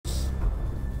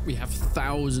We have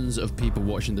thousands of people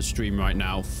watching the stream right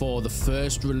now for the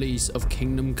first release of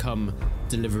Kingdom Come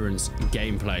Deliverance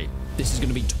gameplay. This is going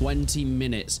to be 20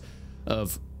 minutes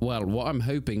of, well, what I'm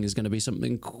hoping is going to be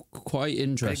something quite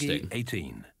interesting.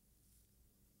 18.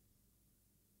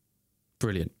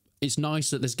 Brilliant. It's nice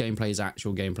that this gameplay is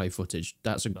actual gameplay footage.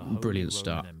 That's a brilliant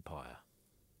start. Empire,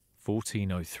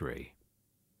 1403.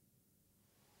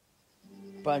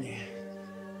 Panie,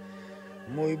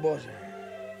 mój Boże,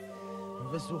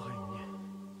 wysłuchaj mnie.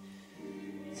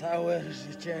 Całe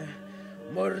życie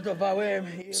mordowałem.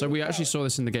 So we actually saw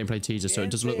this in the gameplay teaser, so it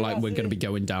does look like we're going to be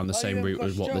going down the same route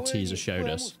as what the teaser showed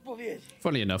us.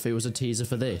 Funny enough, it was a teaser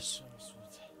for this.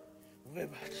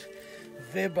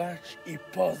 Wybacz i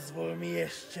pozwól mi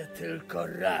jeszcze tylko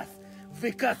raz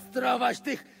wykastrować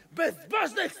tych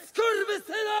bezbożnych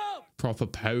skurwysynów! Proper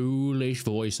Polish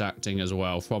voice acting as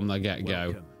well from the get-go.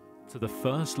 Welcome to the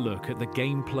first look at the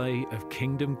gameplay of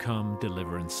Kingdom Come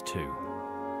Deliverance 2,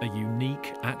 a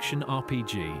unique action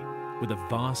RPG with a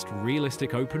vast,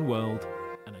 realistic open world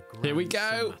and a grand Here we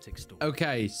go. cinematic story.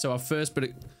 Okay, so our first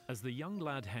bit. As the young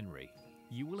lad Henry,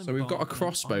 you will So we've got a embark on an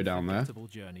crossbow down there, unforgettable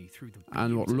journey through the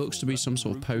and what looks to be some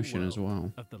sort of beautiful potion as world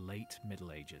well. of the late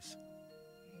Middle Ages.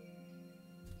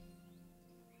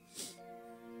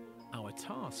 Our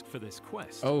task for this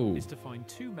quest is to find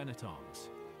 2 men-at-arms.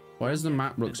 Why does the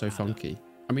map look so funky?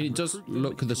 I mean, it does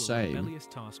look the same.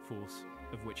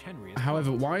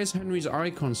 However, why is Henry's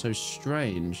icon so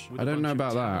strange? I don't know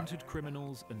about that.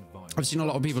 I've seen a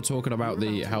lot of people talking about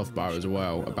the health bar as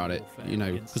well, about it, you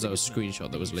know, because that was a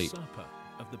screenshot that was leaked.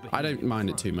 I don't mind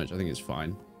it too much. I think it's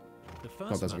fine.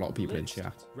 God, there's a lot of people in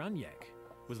chat. Raniek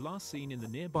was last seen in the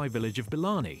nearby village of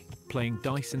Bilani, playing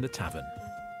dice in the tavern.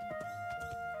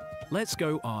 Let's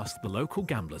go ask the local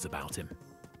gamblers about him.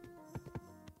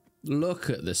 Look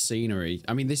at the scenery.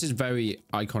 I mean, this is very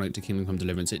iconic to Kingdom Come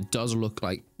Deliverance. It does look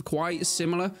like quite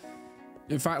similar.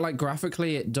 In fact, like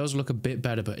graphically, it does look a bit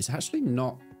better, but it's actually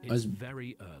not as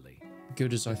very early.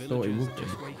 Good as I thought it would be.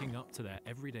 Just waking up to their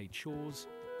everyday chores,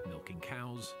 milking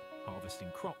cows, harvesting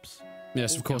crops.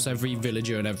 Yes, of course, every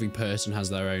villager and every person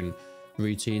has their own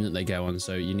routine that they go on,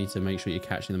 so you need to make sure you're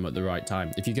catching them at the right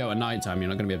time. If you go at night time, you're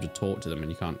not going to be able to talk to them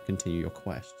and you can't continue your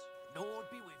quests. Lord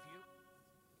be with you.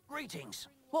 Greetings.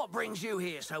 What brings you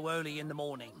here so early in the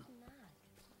morning?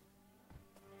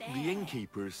 The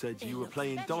innkeeper said you were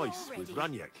playing dice with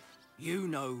Raniek. You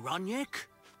know Raniek?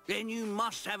 Then you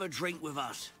must have a drink with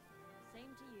us.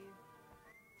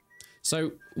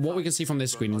 So what we can see from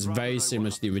this screen is very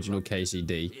similar to the original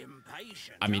KCD.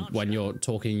 I mean, when you're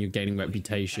talking, you're gaining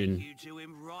reputation,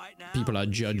 people are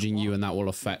judging you, and that will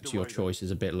affect your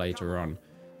choices a bit later on.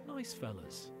 Nice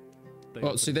fellas.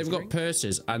 Well, see, they've got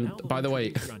purses, and by the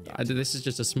way, this is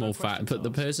just a small fact, but the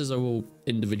purses are all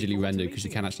individually rendered because you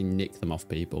can actually nick them off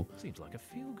people. Seems like a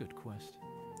feel-good quest.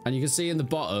 And you can see in the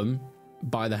bottom,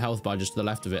 by the health bar just to the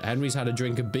left of it, Henry's had a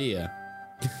drink of beer.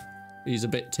 He's a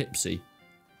bit tipsy.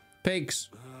 Pigs.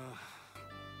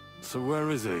 So where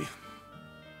is he?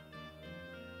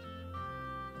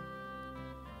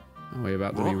 Are we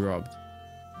about to be robbed?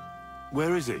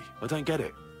 Where is he? I don't get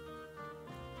it.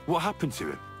 What happened to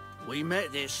him? We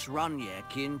met this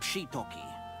Raniek in Pshitoki.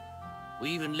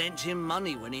 We even lent him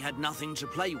money when he had nothing to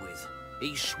play with.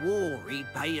 He swore he'd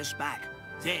pay us back.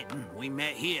 Then we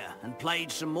met here and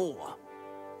played some more.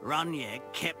 Raniek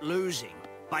kept losing,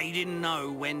 but he didn't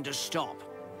know when to stop.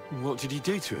 What did he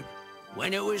do to him?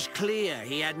 When it was clear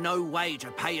he had no way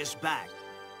to pay us back,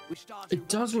 it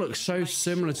does look so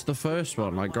similar to the first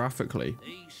one, like graphically.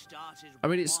 I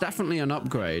mean, it's definitely an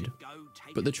upgrade,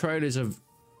 but the trailers have,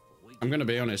 I'm going to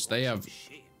be honest, they have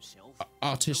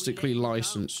artistically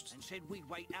licensed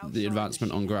the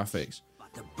advancement on graphics.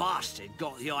 The bastard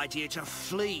got the idea to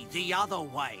flee the other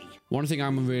way. One thing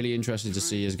I'm really interested to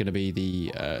see is going to be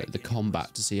the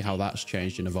combat, to see how that's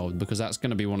changed and evolved, because that's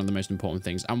going to be one of the most important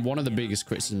things, and one of the biggest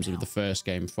criticisms of the first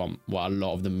game from, well, a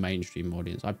lot of the mainstream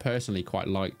audience. I personally quite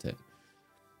liked it.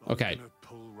 Okay,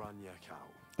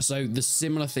 so the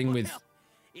similar thing with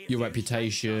your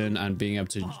reputation and being able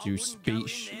to do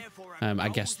speech, I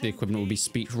guess the equivalent would be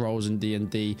speech roles in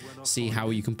D&D. See how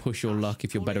you can push your luck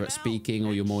if you're better at speaking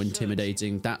or you're more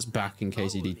intimidating. That's back in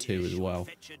KCD 2 as well.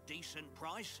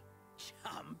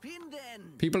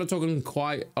 People are talking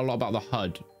quite a lot about the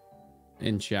HUD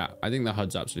in chat. I think the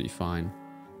HUD's absolutely fine.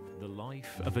 The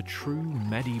life of a true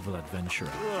medieval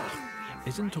adventurer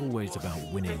isn't always about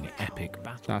winning epic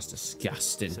battles. That's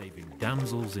disgusting. Saving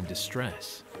damsels in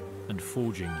distress and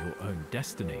forging your own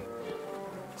destiny.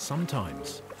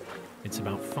 Sometimes it's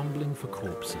about fumbling for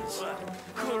corpses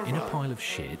in a pile of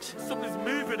shit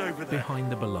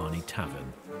behind the Bilani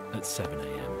Tavern at 7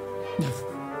 AM.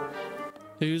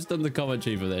 Who's done the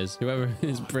commentary for this? Whoever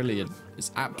is brilliant.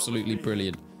 It's absolutely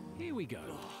brilliant. Here we go.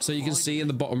 So you can see in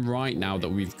the bottom right now that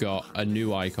we've got a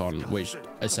new icon, which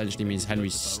essentially means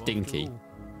Henry's stinky.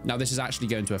 Now this is actually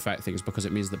going to affect things because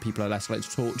it means that people are less likely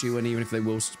to talk to you, and even if they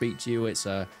will speak to you, it's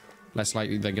less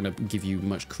likely they're going to give you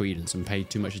much credence and pay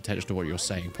too much attention to what you're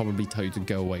saying. Probably tell you to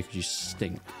go away because you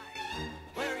stink.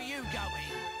 Where are you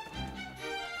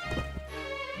going?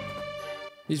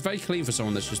 He's very clean for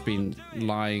someone that's just been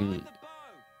lying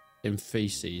in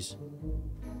feces.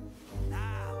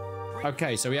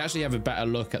 Okay, so we actually have a better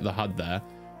look at the HUD there.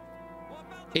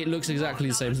 It looks exactly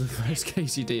the same as the first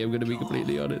KCD, I'm going to be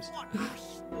completely honest.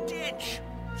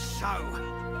 So,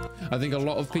 I think a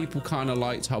lot of people kind of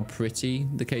liked how pretty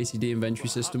the KCD inventory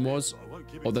system was,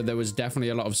 although there was definitely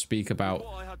a lot of speak about...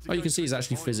 Oh, you can see he's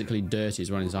actually physically dirty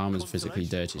as well. His armor's physically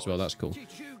dirty as well. That's cool.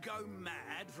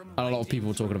 And a lot of people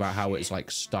were talking about how it's like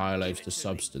style over to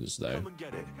substance, though.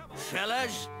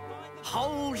 fellas,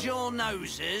 hold your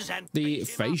noses and... The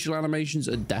facial animations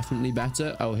are definitely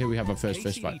better. Oh, here we have our first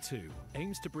fist fight. KCD 2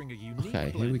 aims to bring a unique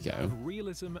Okay, here we blend go. of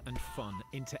realism and fun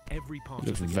into every part It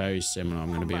looks of the very similar, I'm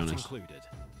going to be combat honest. included.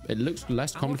 It looks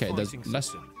less Our complicated. There's fighting less...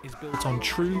 system is built on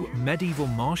true medieval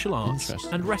martial arts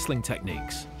Interesting. and wrestling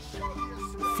techniques.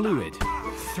 Fluid,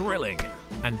 thrilling,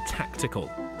 and tactical.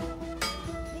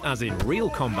 As in real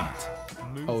combat,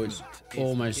 Oh, it's movement is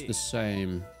almost king, the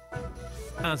same.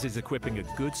 as is equipping a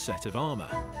good set of armor.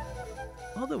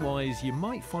 Otherwise, you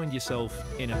might find yourself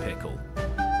in a pickle.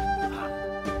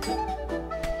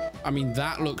 I mean,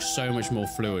 that looks so much more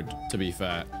fluid, to be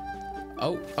fair.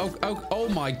 Oh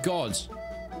my God.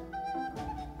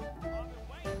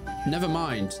 Never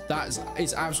mind.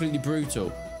 It's absolutely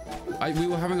brutal. We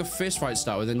were having a fist fight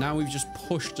start with, and now we've just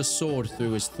pushed a sword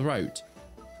through his throat.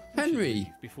 Henry!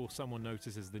 Before someone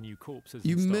notices the new corpses,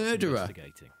 You and starts murderer.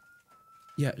 investigating.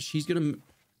 Yeah, she's gonna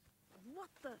What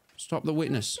the stop the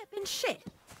witness. flippin' shit?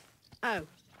 Oh,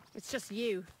 it's just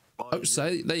you. Oh,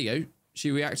 so there you go.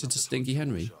 She reacted to Stinky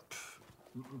Henry.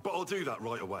 But I'll do that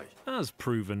right away. As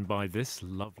proven by this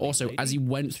lovely Also, lady, as he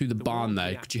went through the barn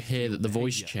there, could you hear that the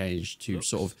voice changed to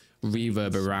sort of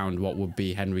reverb around what would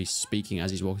be Henry speaking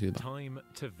as he's walking through the barn? time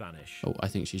to vanish. Oh, I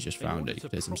think she's just In found order it. to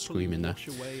There's some properly screaming there. wash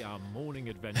away our morning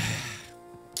adventure,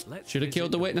 let's Should have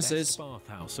killed visit the witnesses. best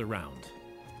bathhouse around,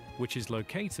 which is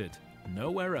located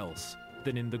nowhere else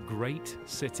than in the great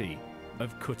city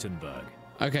of Kuttenberg.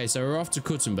 Okay, so we're off to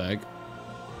Kuttenberg.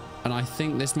 And I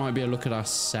think this might be a look at our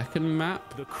second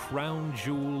map. The crown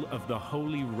jewel of the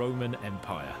Holy Roman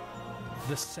Empire.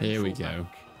 The central Here we go. bank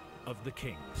of the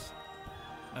kings.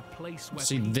 A place where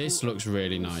See, people this looks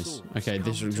really of all nice. sorts Okay,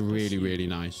 this come looks to really, pursue really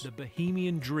nice. The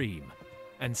Bohemian dream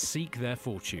and seek their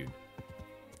fortune.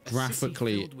 A city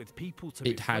Graphically, filled with people to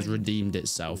it has befriend redeemed or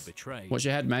itself. betray, What's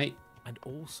your head, mate? and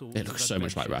all sorts It looks of so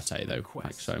much like adventures Rattay, though. and Like,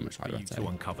 quests so much like for you Rattay. to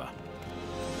uncover.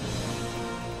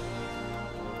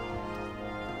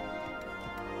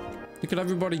 Look at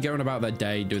everybody going about their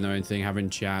day, doing their own thing, having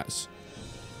chats.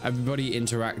 Everybody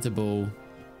interactable.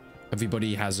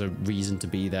 Everybody has a reason to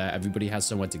be there. Everybody has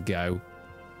somewhere to go.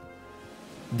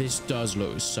 This does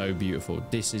look so beautiful.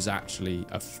 This is actually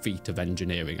a feat of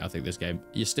engineering, I think, this game.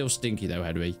 You're still stinky, though,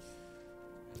 Henry.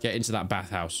 Get into that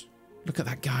bathhouse. Look at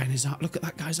that guy in his... Look at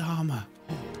that guy's armor.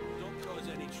 Don't cause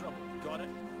any trouble, got it?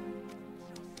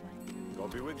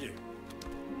 God be with you.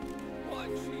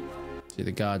 See,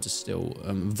 the guards are still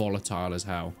volatile as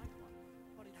hell.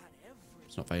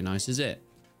 It's not very nice, is it?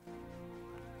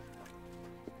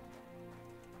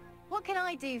 What can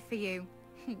I do for you,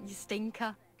 you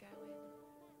stinker?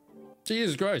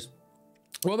 Jesus Christ.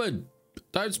 Woman,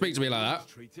 don't speak to me like that.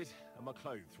 Treated and my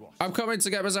clothes washed. I'm coming to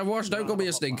get myself washed. Don't call me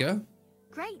a stinker.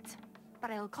 Great,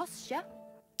 but it'll cost you.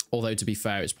 Although, to be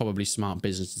fair, it's probably a smart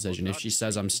business decision. If she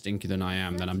says I'm stinkier than I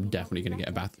am, then I'm definitely going to get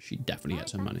a bath. She definitely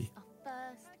gets her money.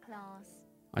 First class.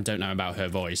 I don't know about her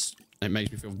voice. It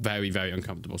makes me feel very, very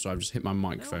uncomfortable. So I've just hit my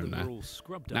microphone Now that there. we're all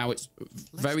scrubbed Now up, it's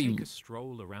let's very... take a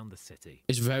stroll around the city.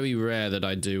 It's very rare that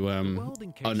I do world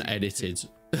in KCD unedited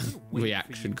wait for you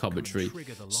reaction to come and commentary.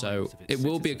 trigger the So lives of its it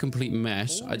will be a citizens. complete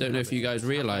mess. I don't know if you guys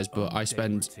realize, but I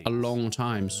spend a long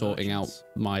time sorting out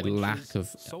my lack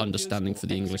of understanding for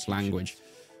the English language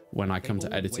when I come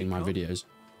to editing my videos.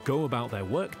 Go about their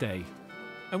workday,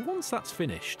 and once that's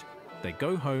finished, they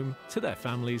go home to their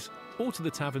families or to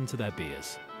the tavern to their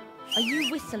beers. Are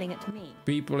you whistling at me?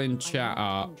 People in chat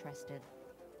are... Interested.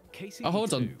 KCD Oh,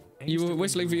 hold on. 2 You aims were to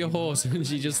whistling for bring your you horse and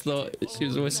she just thought she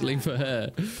was whistling for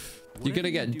her. You're going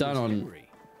to get done on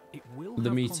the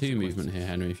Me Too movement here,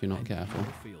 Henry, if you're not careful.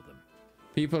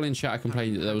 People in chat are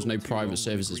complaining that there was no private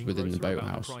services within the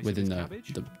boathouse, within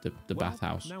the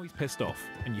bathhouse. Now he's pissed off,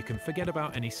 and you can forget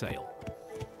about any sale.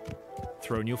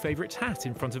 thrown your favourite hat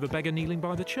in front of a beggar kneeling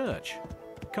by the church.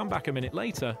 Come back a minute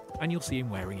later and you'll see him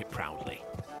wearing it proudly.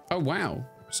 Oh, wow.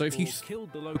 So if you... Or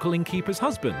killed the local innkeeper's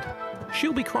husband.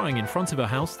 She'll be crying in front of her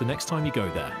house the next time you go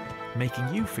there,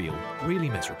 making you feel really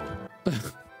miserable.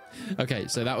 Okay,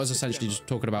 so that was essentially just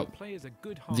talking about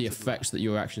the effects that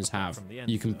your actions have.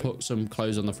 You can put some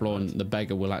clothes on the floor and the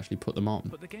beggar will actually put them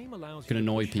on. You can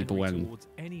annoy people when,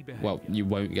 well, you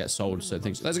won't get sold certain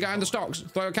things. There's a guy in the stocks.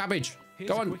 Throw a cabbage.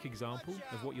 Go on. Quick example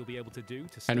of what you'll be able to do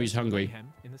to Henry's hungry.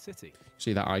 in the city.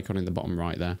 See that icon in the bottom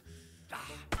right there?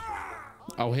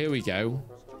 Oh, here we go.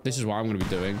 This is what I'm going to be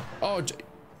doing. Oh,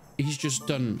 he's just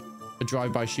done a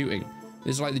drive-by shooting.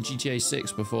 This is like the GTA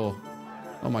 6 before.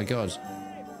 Oh my god.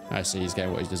 I see, he's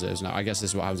getting what he deserves now. I guess this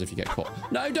is what happens if you get caught.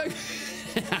 No, don't!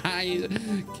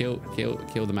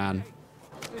 kill the man.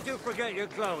 Did you forget your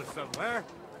clothes somewhere?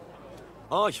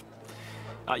 Aye.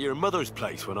 At your mother's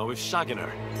place when I was shagging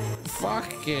her.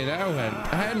 Fucking hell,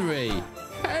 Henry!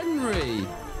 Henry!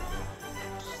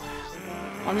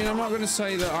 I mean, I'm not going to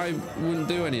say that I wouldn't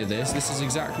do any of this. This is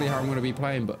exactly how I'm going to be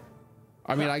playing, but...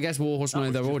 I mean, I guess Warhorse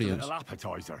know their audience. An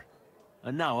appetizer.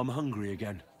 And now I'm hungry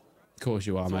again. Of course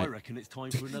you are, So mate. I reckon it's time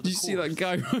for another Do you see that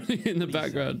guy running in the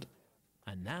background?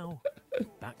 And now,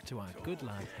 back to our good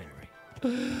lad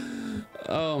Henry.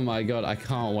 Oh my god, I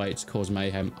can't wait to cause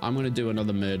mayhem. I'm going to do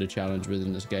another murder challenge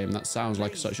within this game. That sounds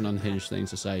like such an unhinged thing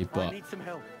to say, but... I need some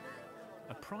help.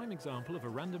 A prime example of a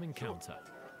random encounter.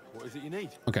 What is it you need?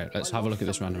 Okay, let's have a look at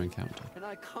this random encounter. And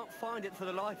I can't find it for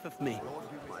the life of me.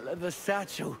 My leather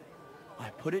satchel. I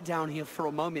put it down here for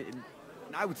a moment and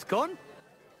now it's gone?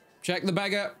 Check the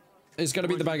beggar. It's going to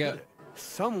be the beggar.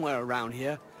 Somewhere around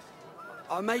here.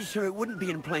 I made sure it wouldn't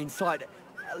be in plain sight.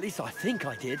 At least I think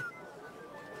I did.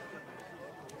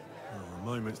 A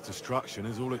moment's distraction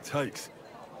is all it takes.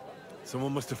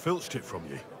 Someone must have filched it from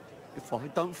you. If I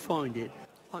don't find it...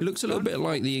 It looks a little bit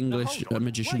like the English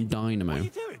magician Dynamo. What are you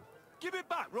doing? Give it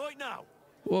back right now.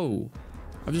 Whoa.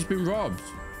 I've just been robbed.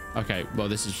 Okay, well,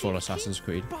 this is full Assassin's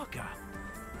Creed. Bugger!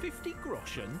 50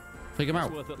 groschen? Take him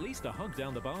out. Worth at least a hug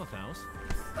down the bathhouse.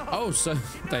 Oh, so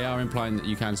they are implying that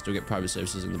you can still get private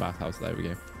services in the bathhouse. There we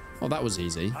go. Oh, that was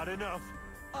easy. Had enough.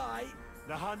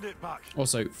 Now hand it back.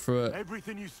 Also, for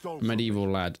Everything you stole a medieval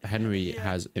lad, Henry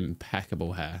has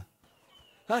impeccable hair.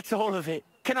 That's all of it.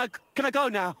 Can I go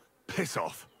now? Piss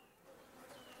off.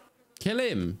 Kill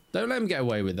him. Don't let him get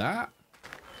away with that.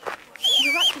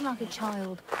 You're acting like a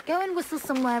child. Go and whistle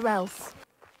somewhere else.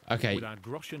 Okay. With our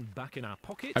groschen back in our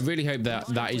pocket, I really hope that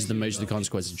that is the most of the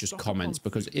consequences, just comments,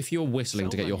 because if you're whistling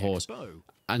to get your horse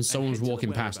and someone's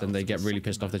walking past and they get really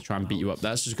pissed off, they try and beat you up,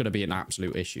 that's just going to be an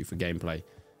absolute issue for gameplay.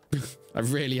 I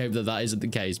really hope that that isn't the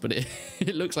case, but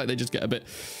it looks like they just get a bit,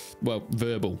 well,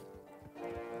 verbal.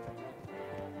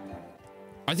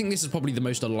 I think this is probably the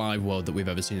most alive world that we've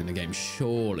ever seen in the game,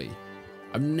 surely.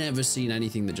 I've never seen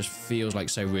anything that just feels like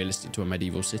so realistic to a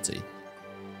medieval city.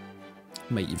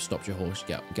 Mate, you've stopped your horse.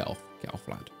 Get off,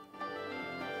 lad.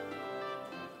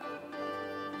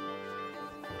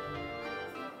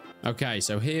 Okay,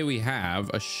 so here we have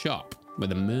a shop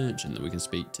with a merchant that we can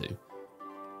speak to.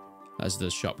 That's the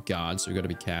shop guard, so we've got to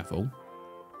be careful.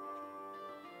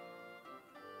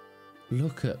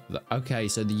 Look at that. Okay,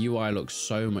 so the UI looks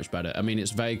so much better. I mean,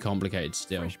 it's very complicated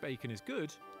still. fresh bacon is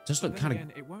good. Just look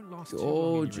kind of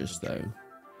gorgeous, though.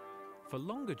 For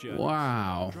longer journeys,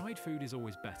 Wow. dried food is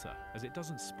always better, as it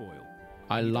doesn't spoil.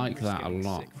 I You don't like risk that a getting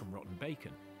lot. sick from rotten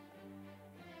bacon.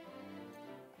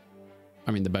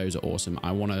 I mean, the bows are awesome.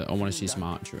 I wanna see some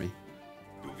archery.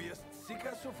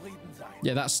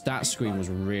 Yeah, that stat screen was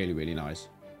really, really nice.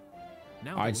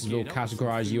 Now I that just we're will geared up with some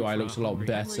categorize food UI for looks a our lot hungry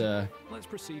better. Henry, let's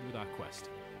proceed with our quest.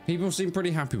 People seem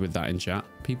pretty happy with that in chat.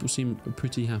 People seem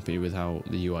pretty happy with how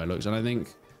the UI looks. And I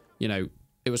think, you know,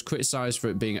 it was criticized for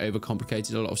it being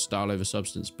overcomplicated, a lot of style over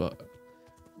substance, but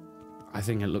I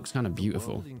think it looks kind of The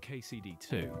beautiful. world in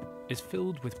KCD2 is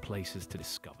filled with places to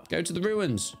discover. Go to the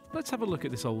ruins. Let's have a look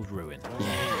at this old ruin.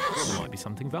 There might be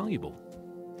something valuable.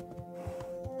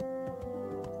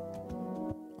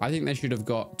 I think they should have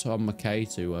got Tom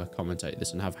McKay to commentate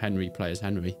this and have Henry play as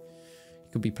Henry.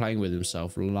 He could be playing with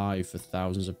himself live for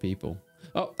thousands of people.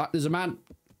 Oh, there's a man.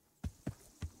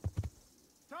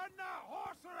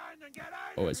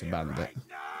 Oh, it's a bandit.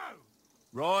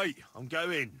 Right, I'm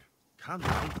going. Calm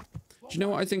down. Do you know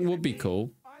what I think would be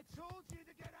cool?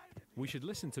 We should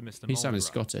listen to Mr. He sounded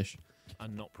Marlborough Scottish.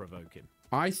 and not provoke him.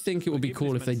 I think it would be Give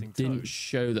cool this if they menacing didn't tone.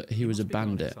 show that he was a Must be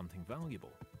hiding bandit. Something valuable.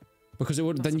 Because it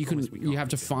would, That's then a you can, promise we you can't have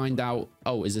to keep. find out,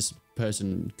 oh, is this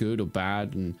person good or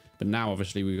bad? But now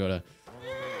obviously we've got to,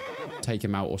 take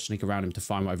him out or sneak around him to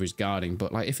find whatever he's guarding.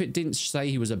 But like, if it didn't say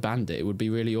he was a bandit, it would be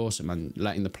really awesome, and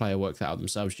letting the player work that out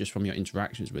themselves just from your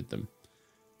interactions with them.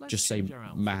 Just say,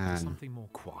 man. Something more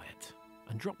quiet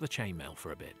and drop the chainmail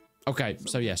for a bit. Okay,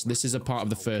 so yes, this is a part of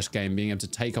the first game, being able to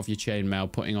take off your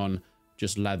chainmail, putting on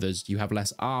just leathers. You have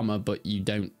less armor, but you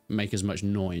don't make as much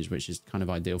noise, which is kind of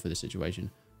ideal for this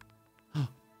situation.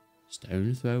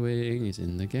 Stone throwing is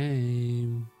in the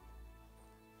game.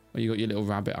 Oh, you got your little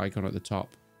rabbit icon at the top.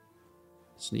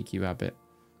 Sneaky rabbit.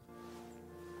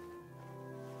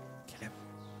 Kill him.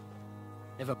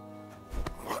 Never.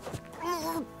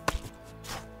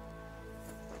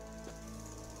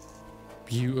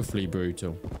 Beautifully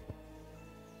brutal.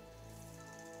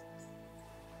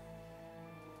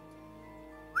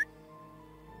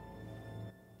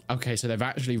 Okay, so they've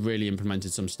actually really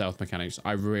implemented some stealth mechanics.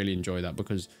 I really enjoy that,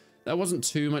 because there wasn't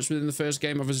too much within the first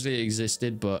game. Obviously it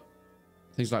existed, but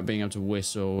things like being able to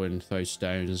whistle and throw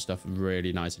stones and stuff are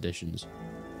really nice additions.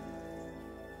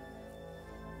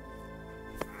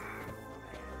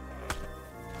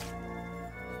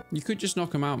 You could just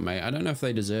knock them out, mate. I don't know if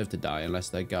they deserve to die unless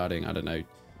they're guarding, I don't know,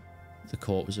 the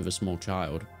corpse of a small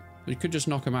child. You could just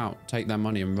knock them out, take their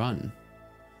money and run.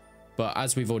 But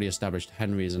as we've already established,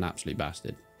 Henry is an absolute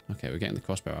bastard. Okay, we're getting the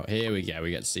crossbow out. Here we go.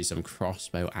 We get to see some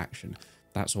crossbow action.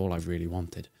 That's all I've really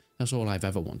wanted. That's all I've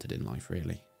ever wanted in life,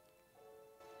 really.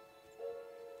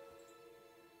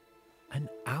 An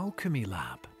alchemy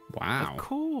lab. Wow. Of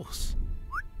course.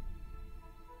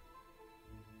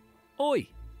 Oi,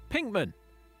 Pinkman.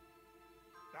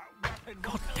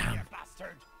 God damn.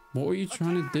 What were you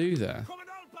trying to do there?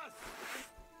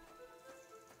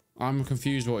 I'm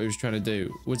confused what he was trying to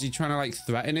do. Was he trying to like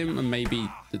threaten him, and maybe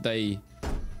that they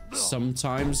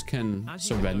sometimes can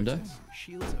surrender?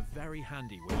 Shields are very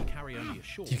handy when you carry only a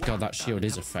short. God, that shield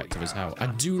is effective as hell. I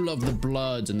do love the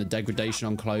blood and the degradation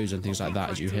on clothes and things like that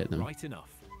as you hit them. Right enough.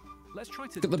 Let's try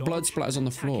to Look at the blood splatters on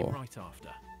the floor. Right after.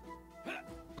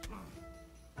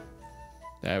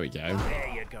 There we go.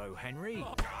 There you go, Henry.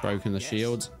 Broken the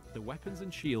shields. The weapons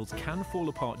and shields can fall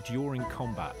apart during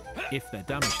combat if they're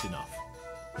damaged enough.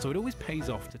 So it always pays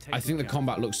off to take. I think the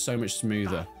combat looks so much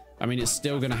smoother. I mean, it's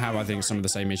still going to have, I think, some of the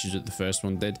same issues that the first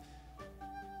one did.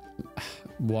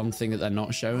 One thing that they're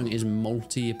not showing is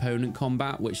multi-opponent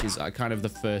combat, which is kind of the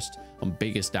first and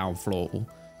biggest downfall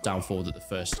that the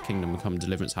first Kingdom Come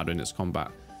Deliverance had in its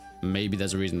combat. Maybe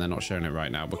there's a reason they're not showing it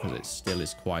right now, because it still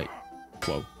is quite,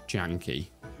 well, janky.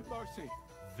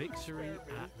 Victory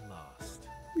at last.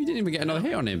 You didn't even get another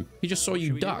hit on him. He just saw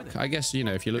you duck. I guess, you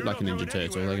know, if you look like a Ninja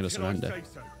Turtle, they're going to surrender.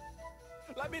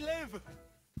 Let me live.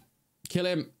 Kill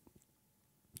him.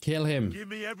 Kill him. Give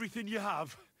me everything you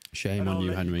have. Shame on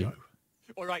you, Henry.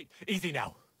 All right, easy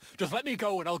now. Just let me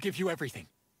go and I'll give you everything.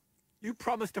 You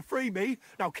promised to free me.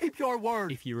 Now keep your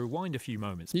word. If you rewind a few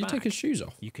moments Did you back, take his shoes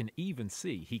off? you can even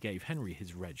see he gave Henry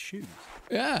his red shoes.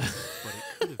 Yeah. But it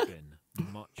could have been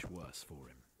much worse for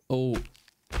him. Oh.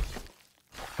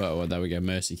 Oh, well, there we go.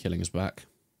 Mercy killing us back.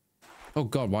 Oh,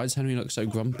 God. Why does Henry look so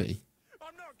grumpy?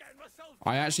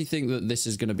 I actually think that this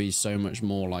is going to be so much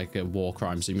more like a war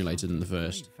crime simulator than the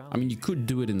first. I mean, you could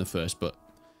do it in the first, but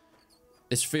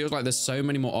this feels like there's so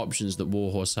many more options that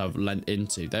Warhorse have lent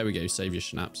into. There we go. Save your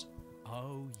schnapps.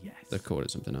 Oh, yes. They've called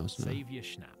it something else now. Save your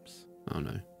schnapps. Oh,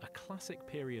 no. A classic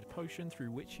period potion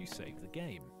through which you save the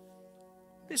game.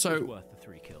 This So, was worth the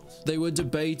 3 kills. They were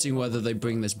debating whether they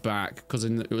bring this back, because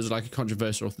it was like a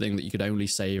controversial thing that you could only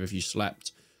save if you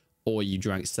slept, or you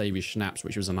drank Save Your Schnapps,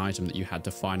 which was an item that you had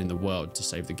to find in the world to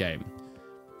save the game.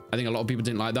 I think a lot of people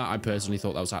didn't like that. I personally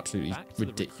thought that was absolutely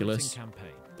ridiculous,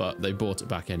 but they brought it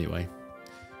back anyway.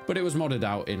 But it was modded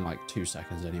out in like 2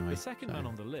 seconds anyway. The second man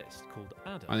on the list, called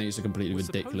Adam, I think it's a completely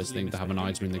ridiculous thing to have an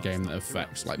item in the game that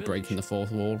affects like breaking the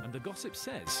fourth wall. And the gossip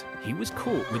says he was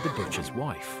caught with the butcher's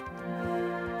wife.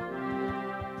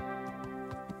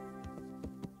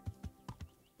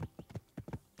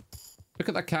 Look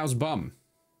at that cow's bum.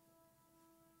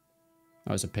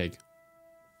 Oh, it's a pig.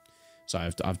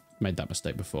 Sorry, I've made that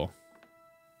mistake before.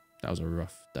 That was a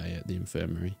rough day at the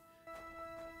infirmary.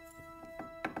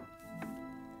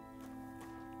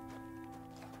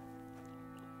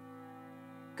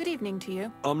 Good evening to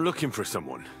you. I'm looking for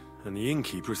someone, and the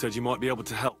innkeeper said you might be able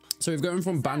to help. So we've gone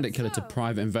from bandit killer to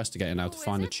private investigator now to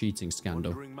find a cheating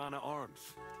scandal. Wandering man at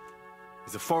arms.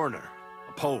 He's a foreigner,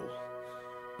 a Pole.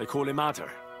 They call him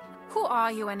Adder. Who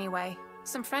are you anyway?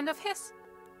 Some friend of his?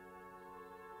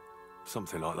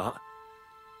 Something like that.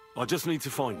 I just need to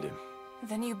find him.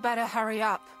 Then you better hurry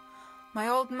up. My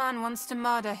old man wants to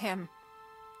murder him.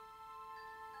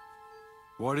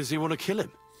 Why does he want to kill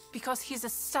him? Because he's a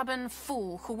stubborn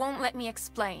fool who won't let me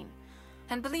explain.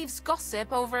 And believes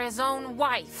gossip over his own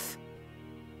wife.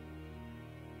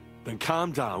 Then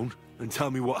calm down and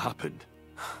tell me what happened.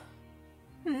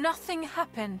 Nothing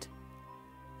happened.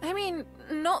 I mean,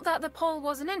 not that the Pole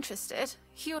wasn't interested.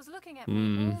 He was looking at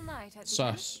me all night at the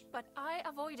Sus. end, but I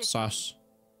avoided Sus.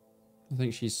 I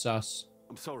think she's sus.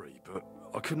 I'm sorry, but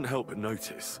I couldn't help but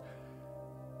notice.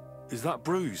 Is that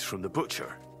bruise from the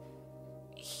butcher?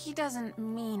 He doesn't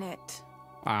mean it.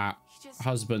 Ah, He just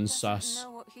husband's doesn't sus.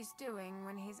 know what he's doing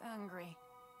when he's angry.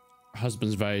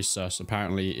 Husband's very sus.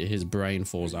 Apparently, his brain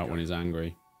falls out when he's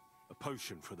angry. A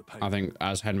potion for the pain. I think,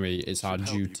 as Henry, it's our Should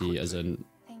help you duty as a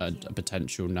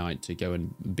potential knight to go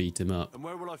and beat him up. And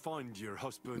where will I find your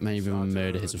husband? Maybe even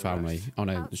murder his and the family. rest? Oh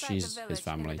no, Outside she's the his village, in the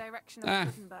family. direction of Ah,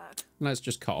 Wittenberg. let's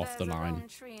just cut off the There's a line. long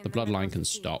tree in The the middle bloodline of can the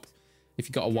stop. heath. If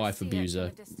you've got a You can wife see it in the abuser,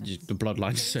 distance. the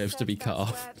bloodline He deserves to be says cut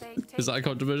that's off. where they Is that a take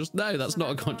controversial? No, that's so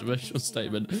not a that no one can controversial see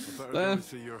statement. Better go and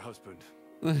see your husband.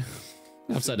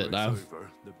 I've said it now. The sooner it's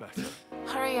over, the better.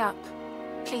 Hurry up,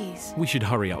 please. We should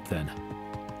hurry up then.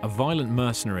 A violent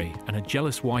mercenary and a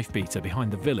jealous wife-beater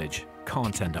behind the village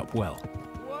can't end up well.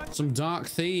 Some dark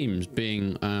themes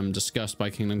being discussed by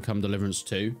Kingdom Come Deliverance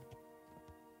 2. You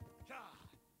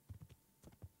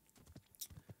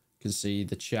can see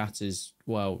the chat is,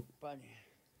 well,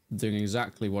 doing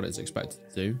exactly what it's expected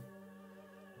to do.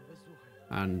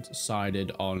 And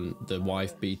sided on the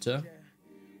wife beater.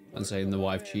 And saying the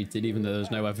wife cheated, even though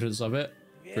there's no evidence of it.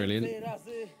 Brilliant.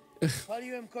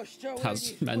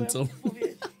 That's mental.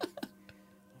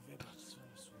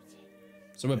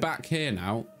 So we're back here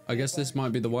now. I guess this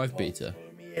might be the wife beater.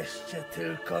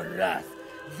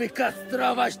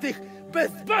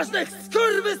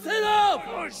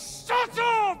 Oh, shut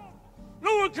up!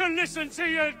 No one can listen to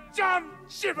your damn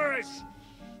gibberish!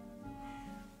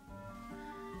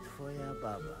 Twoja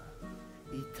baba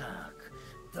i tak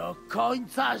do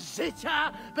końca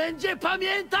życia będzie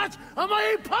pamiętać o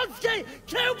mojej polskiej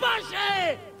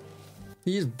kiełbasie!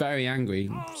 He is very angry.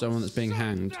 Someone that's being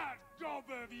hanged. That gob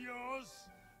of yours!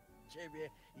 Ciebie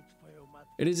i twoją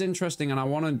matkę. It is interesting, and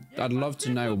I'd love to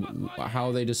know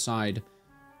how they decide,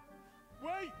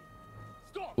 Wait!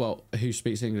 Stop! well, who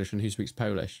speaks English and who speaks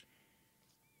Polish.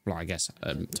 Well, I guess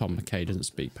Tom McKay doesn't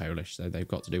speak Polish, so they've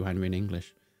got to do Henry in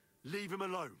English. Leave him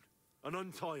alone and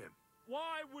untie him.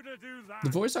 Why would I do that? The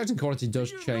voice acting quality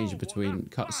does change between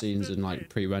cutscenes and like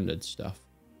pre-rendered stuff.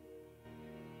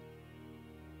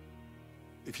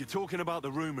 If you're talking about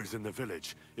the rumors in the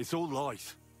village, it's all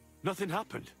lies. Nothing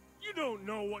happened. You don't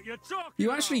know what you're talking You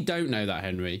about. actually don't know that,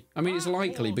 Henry. I mean, it's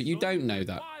likely, but you don't know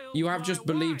that. You have just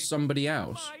believed somebody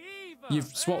else. You've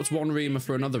swapped one rumour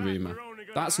for another rumour.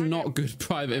 That's not good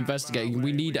private investigating.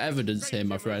 We need evidence here,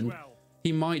 my friend.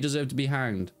 He might deserve to be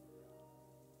hanged.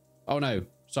 Oh no,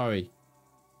 sorry.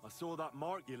 I saw that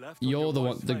mark you left. on You're your the one.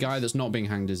 wife's The guy face. that's not being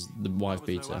hanged is the wife That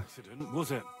was no beater. accident,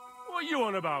 was it? What are you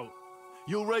on about?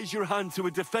 You'll raise your hand to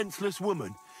a defenseless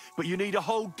woman, but you need a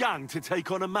whole gang to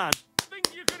take on a man.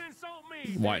 Think you can insult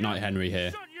me? White Knight Henry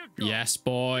here. Shut your gob. Yes,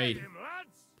 boy. Get him, lads.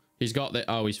 He's got the...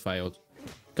 Oh, he's failed.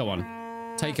 Come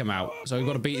on. Take him out. So we've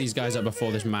got to beat these guys up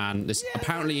before this man, this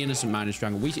apparently innocent man is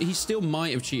strangled. He still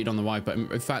might have cheated on the wife, but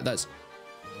in fact that's...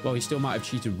 Well, he still might have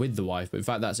cheated with the wife, but in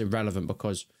fact that's irrelevant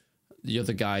because the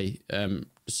other guy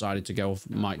decided to go off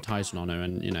Mike Tyson on her,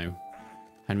 and, you know,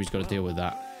 Henry's got to deal with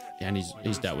that. Yeah, and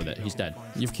he's dealt with it. He's dead.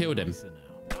 You've killed him.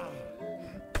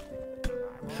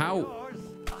 How...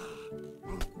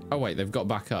 Oh, wait, they've got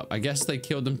back up. I guess they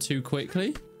killed them too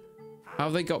quickly? How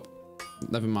have they got...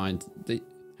 Never mind.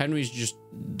 Henry's just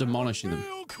demolishing them.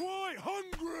 Feel quite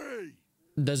hungry.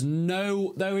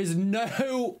 There is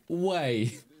no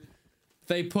way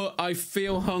they put "I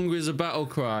feel hungry" as a battle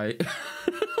cry.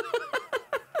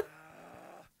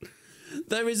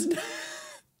 There is no...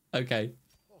 Okay.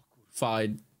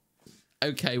 Fine.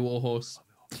 Okay, Warhorse.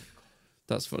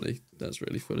 That's funny. That's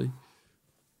really funny.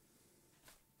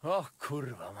 O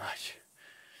kurwa mać.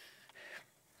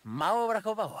 Mało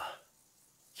brakowało.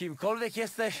 Kimkolwiek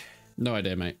jesteś, No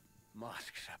idea, mate.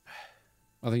 masz krzepę.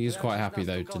 I think he's quite happy,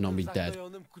 though, to not be dead.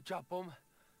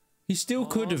 He still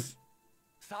could have...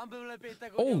 Sam bym lepiej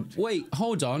tego Oh, nie uczynił. wait,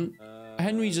 hold on.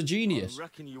 Henry's a genius. I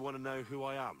reckon you want to know who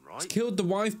I am, right? Killed the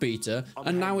wife beater,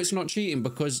 and now it's not cheating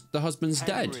because the husband's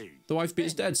dead. The wife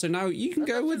beater's dead, so now you can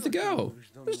go with the girl.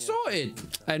 It's sorted.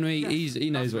 Henry, he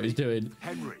knows what he's doing.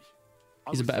 Henry.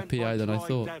 I He's a was better sent by PI than I Clyde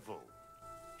thought. Devil.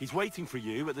 He's waiting for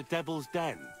you at the Devil's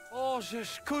Den. O,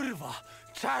 żeż kurwa,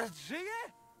 czart żyje?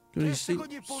 Can you Jeszcze see? go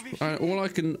nie powiesili?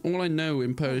 All I know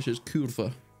in Polish is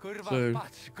kurwa. Kurwa, So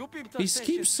patrz, głupim to he szczęście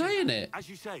keeps saying it. As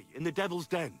you say, in the Devil's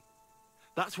Den.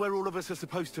 That's where all of us are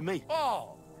supposed to meet.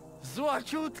 O,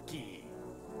 złaciutki.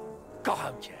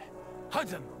 Kocham cię. Chodź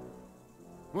ze mną.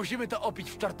 Musimy to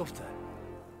opić w czartówce.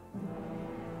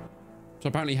 So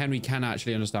apparently Henry can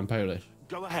actually understand Polish.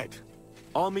 Go ahead.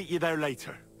 I'll meet you there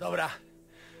later. Dobra,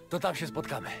 to tam się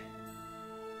spotkamy.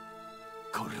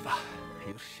 Kurwa,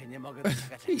 już się nie mogę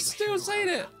doczekać. He's still saying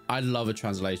it. I'd love a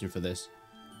translation for this.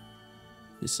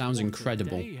 It sounds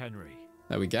incredible. Day, Henry.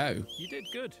 There we go. You did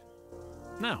good.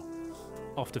 Now,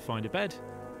 off to find a bed,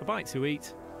 a bite to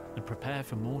eat, and prepare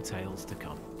for more tales to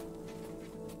come.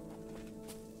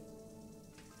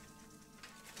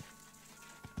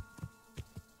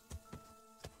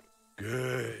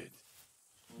 Good.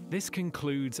 This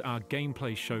concludes our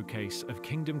gameplay showcase of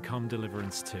Kingdom Come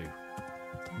Deliverance 2.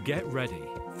 Get ready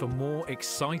for more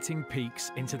exciting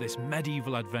peeks into this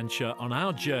medieval adventure on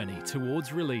our journey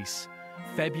towards release,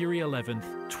 February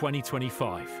 11th,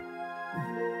 2025.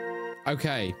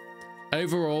 Okay,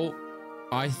 overall,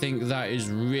 I think that is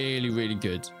really, really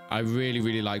good. I really,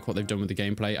 really like what they've done with the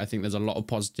gameplay. I think there's a lot of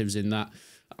positives in that.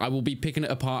 I will be picking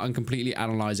it apart and completely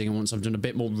analysing it once I've done a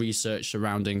bit more research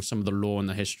surrounding some of the lore and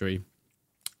the history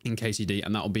in KCD,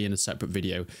 and that will be in a separate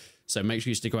video. So make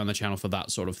sure you stick around the channel for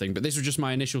that sort of thing. But this was just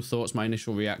my initial thoughts, my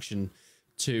initial reaction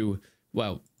to,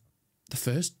 well, the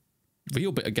first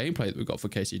real bit of gameplay that we got for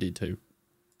KCD 2.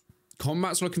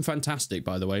 Combat's looking fantastic,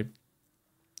 by the way.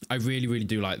 I really, really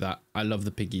do like that. I love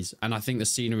the piggies, and I think the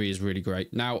scenery is really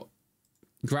great. Now,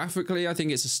 graphically, I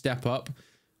think it's a step up.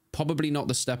 Probably not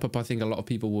the step up I think a lot of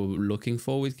people were looking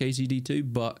for with KCD 2,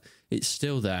 but it's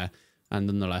still there. And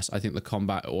nonetheless, I think the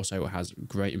combat also has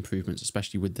great improvements,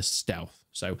 especially with the stealth.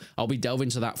 So I'll be delving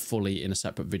into that fully in a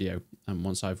separate video, and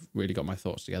once I've really got my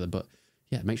thoughts together. But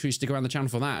yeah, make sure you stick around the channel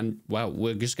for that. And well,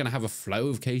 we're just going to have a flow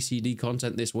of KCD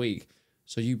content this week,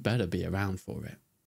 so you better be around for it.